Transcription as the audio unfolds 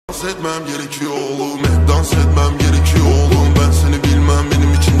Dans etmem gerekiyor oğlum, hep dans etmem gerekiyor oğlum. Ben seni bilmem,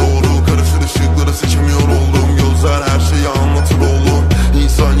 benim için doğru. Karışır ışıkları seçemiyor oldum. Gözler her şeyi anlatır oğlum.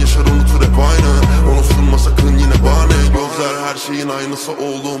 İnsan yaşar unutur hep aynı. Onu sunma sakın yine bahane. Gözler her şeyin aynısı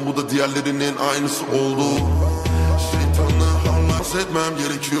oğlum. Bu da diğerlerinin aynısı oldu. Şeytanı dans etmem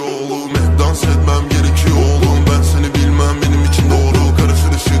gerekiyor oğlum, hep dans etmem gerekiyor oğlum. Ben seni bilmem, benim için doğru.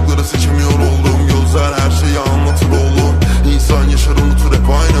 Karışır ışıkları seçemiyor oldum. Gözler her şeyi anlatır oğlum. İnsan yaşar unutur hep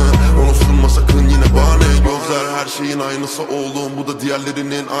aynı. Onu sunma sakın yine bahane. Gözler her şeyin aynısı oğlum. Bu da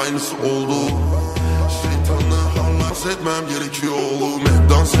diğerlerinin aynısı oldu. Şeytanı dans etmem gerekiyor oğlum, hep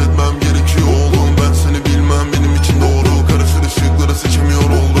dans etmem gerekiyor oğlum. Ben seni bilmem, benim için doğru. Karışır ışıkları seçemiyor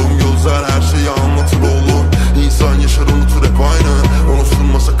oldum. Gözler her şeyi anlatır oğlum. İnsan yaşar unutur hep aynı. Onu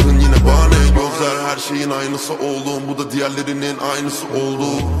sunma sakın yine bahane. Gözler her şeyin aynısı oğlum. Bu da diğerlerinin aynısı oldu.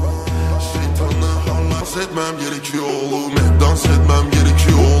 Şeytanı dans etmem gerekiyor oğlum, hep dans etmem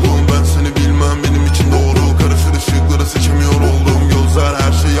gerekiyor oğlum. Ben seni bilmem, benim için doğru. Karışır ışıkları seçemiyor oldum. Gözler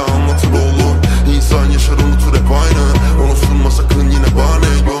her şeyi anlatır oğlum. İnsan yaşar unutur hep aynı. Onu sunma sakın yine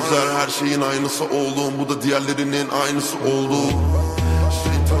bahane. Gözler her şeyin aynısı oğlum. Bu da diğerlerinin aynısı oldu.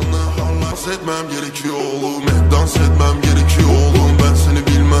 Şeytanı dans etmem gerekiyor oğlum, hep dans etmem gerekiyor oğlum. Ben seni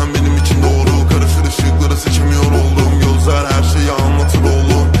bilmem, benim için doğru. Karışır ışıkları seçemiyor oldum. Gözler her şeyi anlatır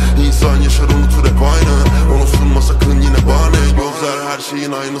oğlum. İnsan yaşar unutur hep aynı. Onu sunma sakın yine bahane. Gözler her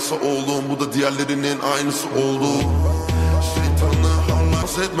şeyin aynısı oğlum. Bu da diğerlerinin aynısı oldu. Şeytanı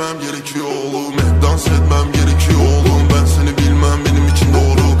dans etmem gerekiyor oğlum, hep dans etmem gerekiyor oğlum. Ben seni bilmem, benim için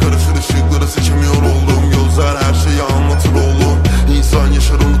doğru. Karışır ışıkları seçemiyor oldum. Gözler her şeyi anlatır oğlum. İnsan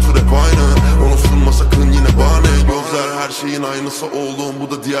yaşar unutur hep aynı. Onu sunma sakın yine bahane. Gözler her şeyin aynısı oğlum.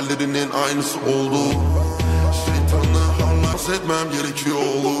 Bu da diğerlerinin aynısı oldu. Şeytanı dans etmem gerekiyor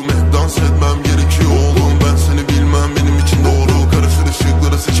oğlum, hep dans etmem gerekiyor oğlum. Ben seni bilmem, benim için doğru. Karışır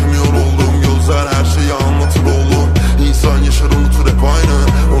ışıkları seçemiyor oldum. Gözler her şeyi anlatır oğlum. İnsan yaşar unutur hep aynı.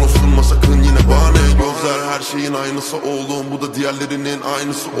 Onu sunma sakın yine bahane. Gözler her şeyin aynısı oğlum. Bu da diğerlerinin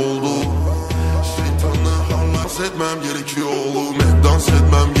aynısı oldu. Şeytanı dans etmem gerekiyor oğlum, hep dans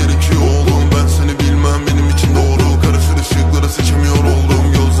etmem gerekiyor oğlum. Ben seni bilmem, benim için doğru. Karışır ışıkları seçemiyor oldum.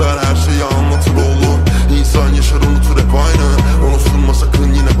 Gözler her şeyi anlatır oğlum. İnsan yaşar unutur hep aynı. Onu sunma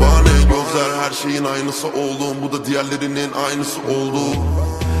sakın yine bahane. Gözler her şeyin aynısı oğlum. Bu da diğerlerinin aynısı oldu.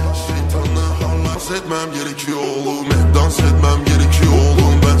 Şeytanı dans etmem gerekiyor oğlum, hep dans etmem gerekiyor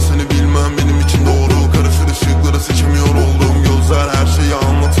oğlum. Ben seni bilmem, benim için doğru. Karışır ışıkları seçemiyor oldum. Gözler her şeyi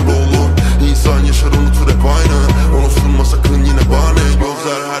anlatır oğlum. İnsan yaşar unutur hep aynı. Onu sunma sakın yine bahane.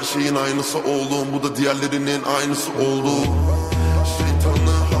 Gözler her şeyin aynısı oğlum. Bu da diğerlerinin aynısı oldu.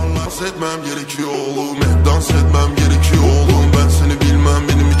 Şeytanı dans etmem gerekiyor oğlum, hep dans etmem gerekiyor oğlum. Ben seni bilmem,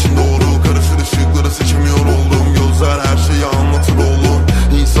 benim için doğru. Karışır ışıkları seçemiyor oldum. Gözler her şeyi anlatır oğlum.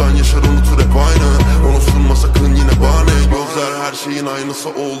 İnsan yaşar unutur hep aynı. Onu sunma sakın yine bahane. Gözler her şeyin aynısı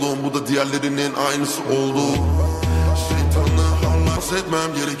oğlum. Bu da diğerlerinin aynısı oldu. Şeytanı dans etmem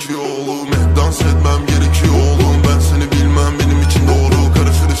gerekiyor oğlum, hep dans etmem gerekiyor oğlum. Ben seni bilmem, benim için doğru.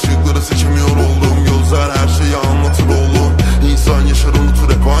 Karışır ışıkları seçemiyor oldum. Gözler her şeyi anlatır oğlum. İnsan yaşar unutur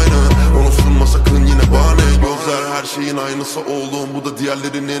hep aynı. Onu sunma sakın yine bahane. Gözler her şeyin aynısı oğlum. Bu da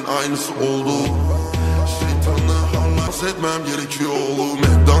diğerlerinin aynısı oldu. Şeytanı dans etmem gerekiyor oğlum,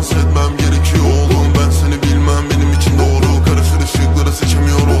 hep dans etmem gerekiyor oğlum. Ben seni bilmem, benim için doğru. Karışır ışıkları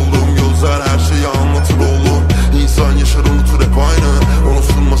seçemiyor oldum. Gözler her şeyi anlatır oğlum. İnsan yaşar unutur hep aynı. Onu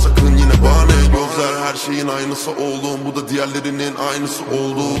sunma sakın yine bahane. Gözler her şeyin aynısı oğlum. Bu da diğerlerinin aynısı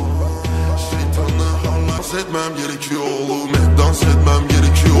oldu. Şeytanı dans etmem gerekiyor oğlum, hep dans etmem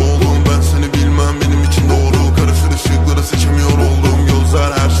gerekiyor oğlum. Ben seni bilmem, benim için doğru. Karışır ışıkları seçemiyor oldum.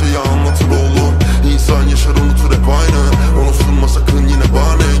 Gözler her şeyi anlatır oğlum. İnsan yaşar unutur hep aynı. Onu sunma sakın yine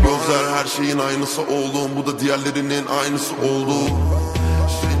bahane. Gözler her şeyin aynısı oğlum. Bu da diğerlerinin aynısı oldu.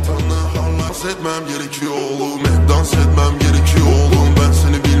 Şeytanı dans etmem gerekiyor oğlum, hep dans etmem gerekiyor oğlum. Ben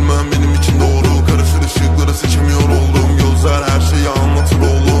seni bilmem, benim için doğru. Karışır ışıkları seçemiyor oldum. Gözler her şeyi anlatır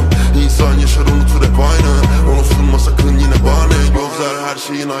oğlum. İnsan yaşar unutur hep aynı. Onu sunma sakın yine bahane. Gözler her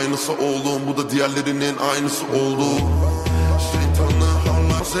şeyin aynısı oğlum. Bu da diğerlerinin aynısı oldu. Şeytanı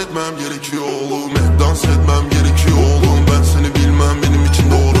dans etmem gerekiyor oğlum, hep dans etmem gerekiyor oğlum. Ben seni bilmem, benim için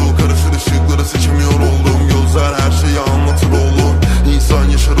doğru. Karışır ışıkları seçemiyor oldum. Gözler her şeyi anlatır oğlum. İnsan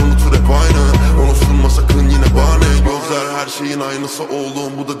yaşar unutur hep aynı. Onu sunma sakın yine bahane. Gözler her şeyin aynısı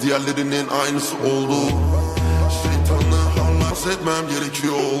oğlum. Bu da diğerlerinin aynısı oldu. Şeytanı dans etmem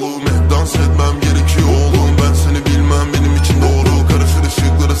gerekiyor oğlum, hep dans etmem gerekiyor oğlum. Ben seni bilmem, benim için doğru. Karışır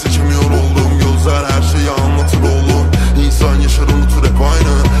ışıkları seçemiyor oldum. Gözler her şeyi anlatır oğlum. İnsan yaşar unutur hep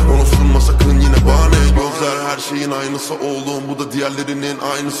aynı. Onu sunma sakın yine bahane. Gözler her şeyin aynısı oldum, bu da diğerlerinin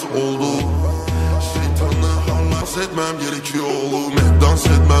aynısı oldu. Şeytanı halas etmem gerekiyor oğlum, hep dans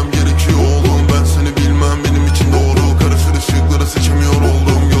etmem gerekiyor oğlum. Ben seni bilmem, benim için doğru, karışır ışıkları seçemiyor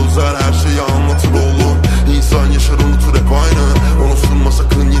oldum. Gözler her şeyi anlatır oğlum, İnsan yaşar unutur hep aynı, onu sunma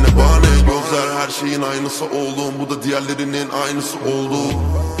sakın yine bahane. Gözler her şeyin aynısı oldum, bu da diğerlerinin aynısı oldu.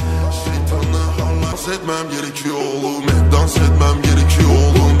 Şeytanı halas etmem gerekiyor oğlum, hep dans etmem gerekiyor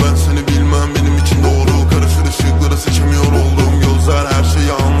oğlum. Ben seni bilmem, benim için doğru, karışır ışıkları seçemiyor oldum. Gözler her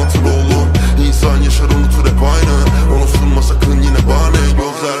şeyi anlatır oğlum, İnsan yaşar unutur hep aynı, onu sunma sakın yine bahane.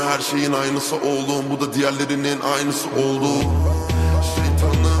 Gözler her şeyin aynısı oldum, bu da diğerlerinin aynısı oldu.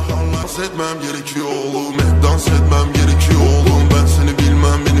 Şeytanı halas etmem gerekiyor oğlum, hep dans etmem gerekiyor oğlum. Ben seni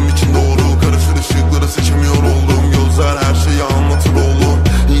bilmem, benim için doğru, karışır ışıkları seçemiyor oldum. Gözler her şeyi anlatır oğlum,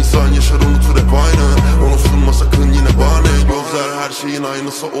 İnsan yaşar unutur hep aynı, onu sunma sakın yine bahane. Gözler her şeyin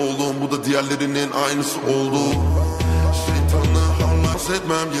aynısı oldum, bu da diğerlerinin aynısı oldu. Şeytanı halas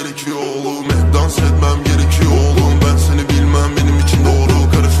etmem gerekiyor oğlum, hep dans etmem gerekiyor oğlum. Ben seni bilmem, benim için doğru,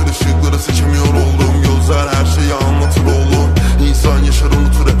 karışır ışıkları seçemiyor oldum. Gözler her şeyi anlatır oğlum, İnsan yaşar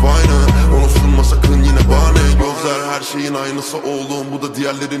unutur hep aynı, onu sunma sakın yine bahane. Gözler her şeyin aynısı oldum, bu da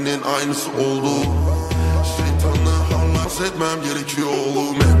diğerlerinin aynısı oldu. Şeytanı halas etmem gerekiyor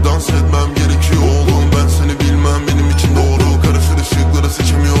oğlum, hep dans etmem gerekiyor oğlum. Ben seni bilmem, benim için doğru, karışır ışıkları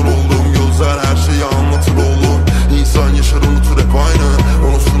seçemiyor oldum. Gözler her şeyi anlatır oğlum, İnsan yaşar unutur hep aynı,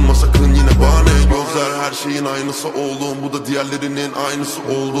 onu sunma sakın yine bahane. Gözler her şeyin aynısı oldum, bu da diğerlerinin aynısı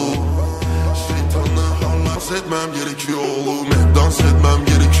oldu. Şeytanı halas etmem gerekiyor oğlum, hep dans etmem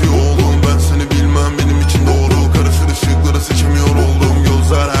gerekiyor oğlum. Ben seni bilmem, benim için doğru, karışır ışıkları seçemiyor oldum.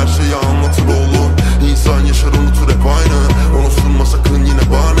 Gözler her şeyi anlatır oğlum, İnsan yaşar unutur hep aynı, onu sunma sakın yine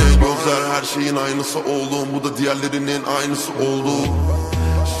bahane. Gözler her şeyin aynısı oldum, bu da diğerlerinin aynısı oldu.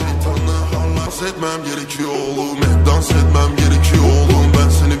 Şeytanı halas etmem gerekiyor oğlum, hep dans etmem gerekiyor oğlum. Ben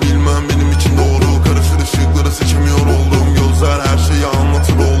seni bilmem, benim için doğru, karışır ışıkları seçemiyor oldum. Gözler her şeyi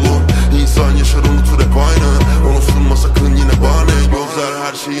anlatır oğlum, İnsan yaşar unutur hep aynı, onu sunma sakın yine bahane. Gözler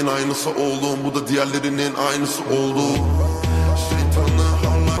her şeyin aynısı oldum, bu da diğerlerinin aynısı oldu. Şeytanı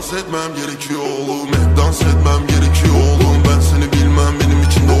halas etmem gerekiyor oğlum, hep dans etmem gerekiyor oğlum. Ben seni bilmem, benim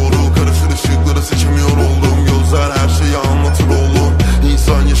için doğru, karışır ışıkları seçemiyor oldum. Gözler her şeyi anlatır oğlum,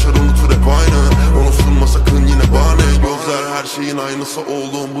 İnsan yaşar unutur hep aynı, onu sunma sakın yine bahane. Gözler her şeyin aynısı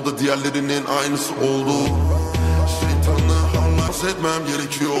oldum, bu da diğerlerinin aynısı oldu. Şeytanı halas etmem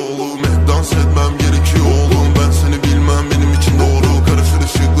gerekiyor oğlum, hep dans etmem gerekiyor oğlum. Ben seni bilmem, benim için doğru, karışır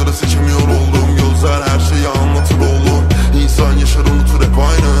ışıkları seçemiyor oldum. Gözler her şeyi anlatır oğlum, İnsan yaşar unutur hep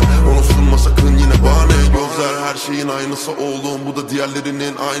aynı, onu sunma sakın yine bahane. Gözler her şeyin aynısı oldum, bu da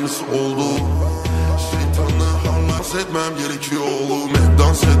diğerlerinin aynısı oldu. Şeytanı halas etmem gerekiyor oğlum, hep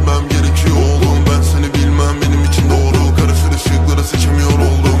dans etmem gerekiyor oğlum. Ben seni bilmem, benim için doğru, karışır ışıkları seçemiyor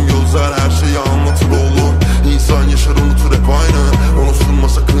oldum. Gözler her şeyi anlatır oğlum, İnsan yaşar unutur hep aynı, onu sunma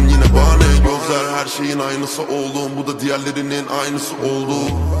sakın yine bahane. Gözler her şeyin aynısı oldum, bu da diğerlerinin aynısı oldu.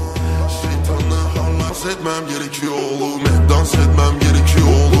 Şeytanı halas etmem gerekiyor oğlum, hep dans etmem gerekiyor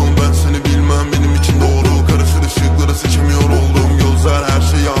oğlum. Ben seni bilmem, benim için doğru, karışır ışıkları seçemiyor oldum. Gözler her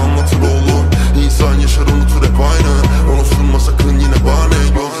şeyi anlatır oğlum, İnsan yaşar unutur hep aynı, onu sunma sakın yine bahane.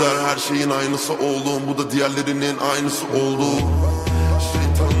 Gözler her şeyin aynısı oldum, bu da diğerlerinin aynısı oldu.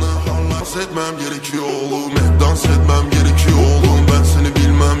 Şeytanı halas etmem gerekiyor oğlum, hep dans etmem gerekiyor oğlum. Ben seni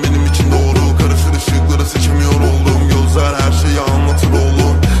bilmem, benim için doğru, karışır ışıkları seçemiyor oldum. Gözler her şeyi anlatır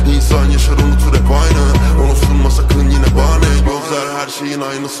oğlum, İnsan yaşar unutur hep aynı, onu sunma sakın yine bahane. Gözler her şeyin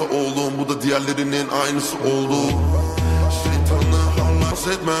aynısı oldum, bu da diğerlerinin aynısı oldu. Şeytanı halas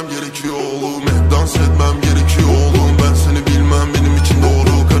etmem gerekiyor oğlum, hep dans etmem gerekiyor oğlum. Ben seni bilmem, benim için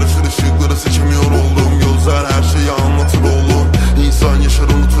doğru, karışır ışıkları seçemiyor oldum. Gözler her şeyi anlatır oğlum, İnsan yaşar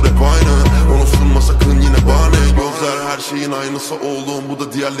unutur hep aynı, onu sunma sakın yine bahane. Gözler her şeyin aynısı oldum, bu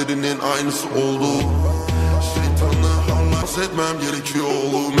da diğerlerinin aynısı oldu. Şeytanı halas etmem gerekiyor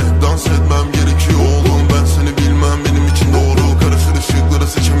oğlum, hep dans etmem gerekiyor oğlum. Ben seni bilmem, benim için doğru, karışır ışıkları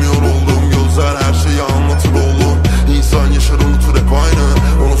seçemiyor oldum. Gözler her şeyi anlatır oğlum, İnsan yaşar unutur hep aynı,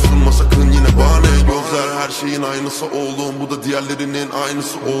 onu sunma sakın yine bahane. Gözler her şeyin aynısı oldum, bu da diğerlerinin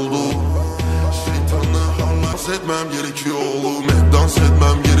aynısı oldu. Şeytanı halas etmem gerekiyor oğlum, hep dans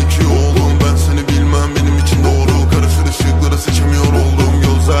etmem gerekiyor oğlum. Ben seni bilmem, benim için doğru, karışır ışıkları seçemiyor oldum.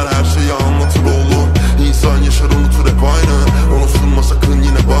 Gözler her şeyi anlatır oğlum, İnsan yaşar unutur hep aynı, onu sunma sakın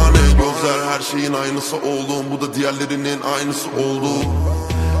yine bahane. Gözler her şeyin aynısı oldum, bu da diğerlerinin aynısı oldu.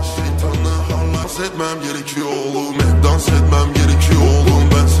 Şeytanı halas etmem gerekiyor oğlum, hep dans etmem gerekiyor oğlum.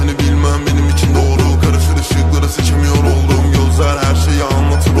 Ben seni bilmem, benim için doğru, karışır ışıkları seçemiyor oldum. Gözler her şeyi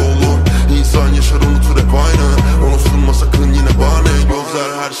anlatır oğlum, İnsan yaşar unutur hep aynı,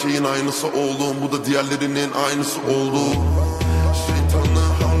 şeyin aynısı oldum, bu da diğerlerinin aynısı oldu. Şeytanla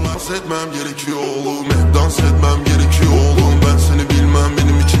dans etmem gerekiyor oğlum, hep dans etmem gerekiyor oğlum. Ben seni bilmem,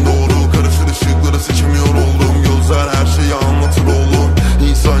 benim için doğru, karışır ışıkları seçemiyor oldum. Gözler her şeyi anlatır oğlum,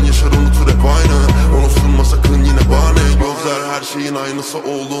 İnsan yaşar unutur hep aynı, onu sunma sakın yine bahane. Gözler her şeyin aynısı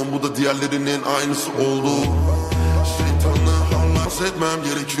oldum, bu da diğerlerinin aynısı oldu. Şeytanla dans etmem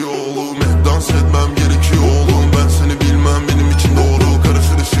gerekiyor oğlum, hep dans etmem gerekiyor oğlum. Ben seni bilmem, benim için doğru,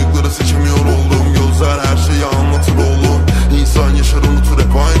 karışır ışıkları seçemiyor oldum. Gözler her şeyi anlatır oğlum, İnsan yaşar unutur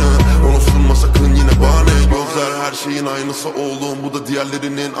hep aynı, onu sunma sakın yine bahane. Gözler her şeyin aynısı oldum, bu da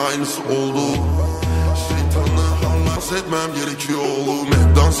diğerlerinin aynısı oldu. Şeytanla dans etmem gerekiyor oğlum, hep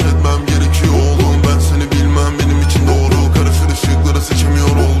dans etmem gerekiyor oğlum. Ben seni bilmem, benim için doğru, karışır ışıkları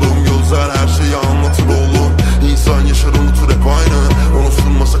seçemiyor oldum. Gözler her şeyi anlatır oğlum, İnsan yaşar unutur hep aynı, onu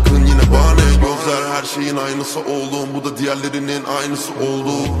sunma sakın yine bahane. Gözler her şeyin aynısı oldum, bu da diğerlerinin aynısı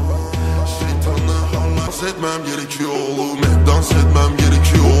oldu. Şeytanla dans etmem gerekiyor oğlum, hep dans etmem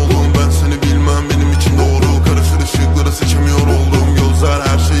gerekiyor oğlum. Ben seni bilmem, benim için doğru, karışır ışıkları seçemiyor oldum. Gözler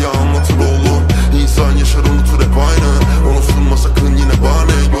her şeyi anlatır oğlum, İnsan yaşar unutur hep aynı, onu sunma sakın yine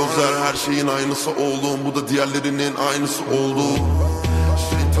bahane. Gözler her şeyin aynısı oldum, bu da diğerlerinin aynısı oldu.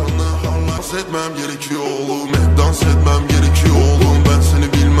 Şeytanla dans etmem gerekiyor oğlum, hep dans etmem gerekiyor oğlum. Ben seni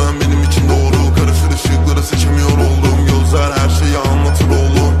bilmem, benim için doğru, karışır ışıkları seçemiyor oldum. Gözler her şeyi anlatır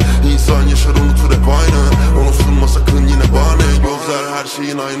oğlum, İnsan yaşar unutur hep aynı, onu sunma sakın yine bahane. Gözler her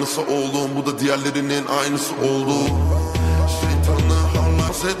şeyin aynısı oldum, bu da diğerlerinin aynısı oldu. Şeytanla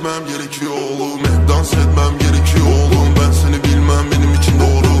dans etmem gerekiyor oğlum, hep dans etmem gerekiyor oğlum. Ben seni bilmem, benim için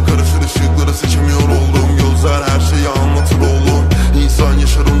doğru, karışır ışıkları seçemiyor oldum. Gözler her şeyi anlatır oğlum, İnsan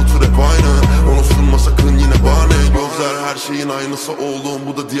yaşar unutur hep aynı, onu sunma sakın yine bahane. Gözler her şeyin aynısı oldum,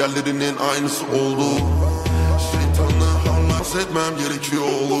 bu da diğerlerinin aynısı oldu. Şeytanla dans etmem gerekiyor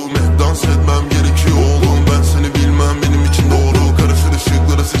oğlum, hep dans etmem gerekiyor oğlum. Ben seni bilmem, benim için doğru, karışır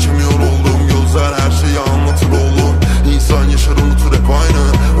ışıkları seçemiyor oldum. Gözler her şeyi anlatır oğlum, İnsan yaşar unutur hep aynı,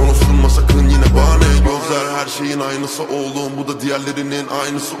 onu sunma sakın yine bahane. Gözler her şeyin aynısı oldum, bu da diğerlerinin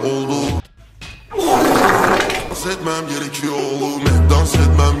aynısı oldu. Dans etmem gerekiyor oğlum, hep dans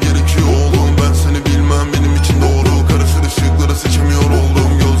etmem gerekiyor oğlum. Ben seni bilmem, benim için doğru, karışır ışıkları seçemiyor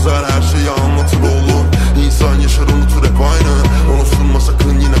oldum. Gözler her şeyi anlatır oğlum, İnsan yaşar unutur hep aynı, onu sunma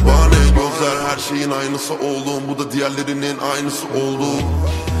sakın yine bahane. Gözler her şeyin aynısı oldum, bu da diğerlerinin aynısı oldu.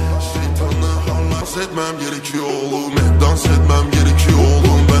 Şeytanla dans etmem gerekiyor oğlum, hep dans etmem gerekiyor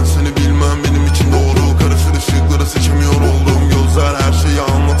oğlum. Ben seni bilmem, benim için doğru, karışır ışıkları seçemiyor oldum. Gözler her şeyi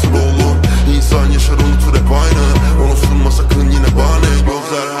anlatır oğlum, İnsan yaşar unutur hep aynı, onu sunma sakın yine bahane.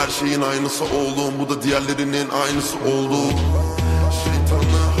 Gözler her şeyin aynısı oldum, bu da diğerlerinin aynısı oldu.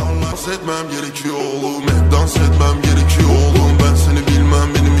 Şeytanla dans etmem gerekiyor oğlum, hep dans etmem gerekiyor oğlum. Ben seni bilmem,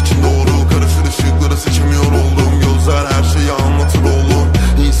 benim için doğru, karışır ışıkları seçemiyor oldum. Gözler her şeyi anlatır oğlum,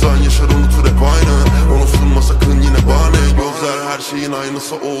 İnsan yaşar unutur hep aynı, onu sunma sakın yine bahane. Gözler her şeyin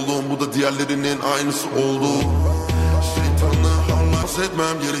aynısı oldum, bu da diğerlerinin aynısı oldu. Şeytanla dans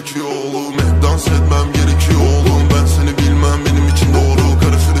etmem gerekiyor oğlum, hep dans etmem gerekiyor oğlum. Ben seni bilmem, benim için doğru,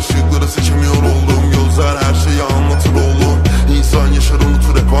 karışır ışıkları seçemiyor oldum. Gözler her şeyi anlatır oğlum, İnsan yaşar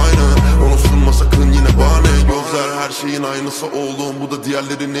unutur hep aynı, onu sunma sakın yine bahane. Gözler her şeyin aynısı oldum, bu da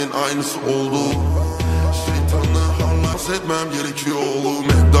diğerlerinin aynısı oldu. Şeytanla dans etmem gerekiyor oğlum,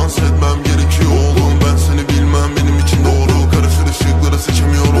 hep dans etmem gerekiyor oğlum. Ben seni bilmem, benim için doğru, karışır ışıkları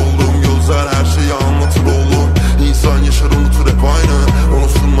seçemiyor oldum. Gözler her şeyi anlatır oğlum, İnsan yaşar unutur hep aynı, onu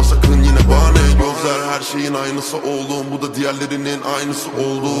sunma sakın yine bahane. Gözler her şeyin aynısı oldum, bu da diğerlerinin aynısı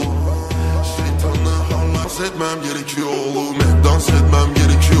oldu. Şeytanla dans etmem gerekiyor oğlum, hep dans etmem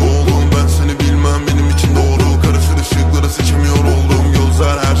gerekiyor oğlum. Ben seni bilmem, benim için doğru, karışır ışıkları seçemiyor oldum.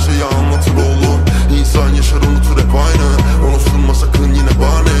 Gözler her şeyi anlatır oğlum, İnsan yaşar unutur hep aynı, onu sunma sakın yine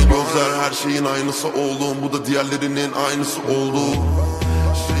bahane. Gözler her şeyin aynısı oldum, bu da diğerlerinin aynısı oldu.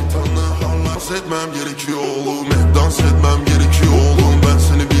 Şeytanla dans etmem gerekiyor oğlum, hep dans etmem gerekiyor oğlum. Ben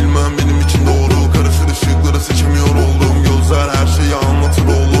seni bilmem, benim için doğru, karışır ışıkları seçemiyor oldum. Gözler her şeyi anlatır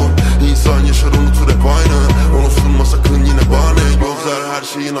oğlum, İnsan yaşar unutur hep aynı, onu sunma sakın yine bahane. Gözler her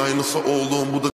şeyin aynısı oldum,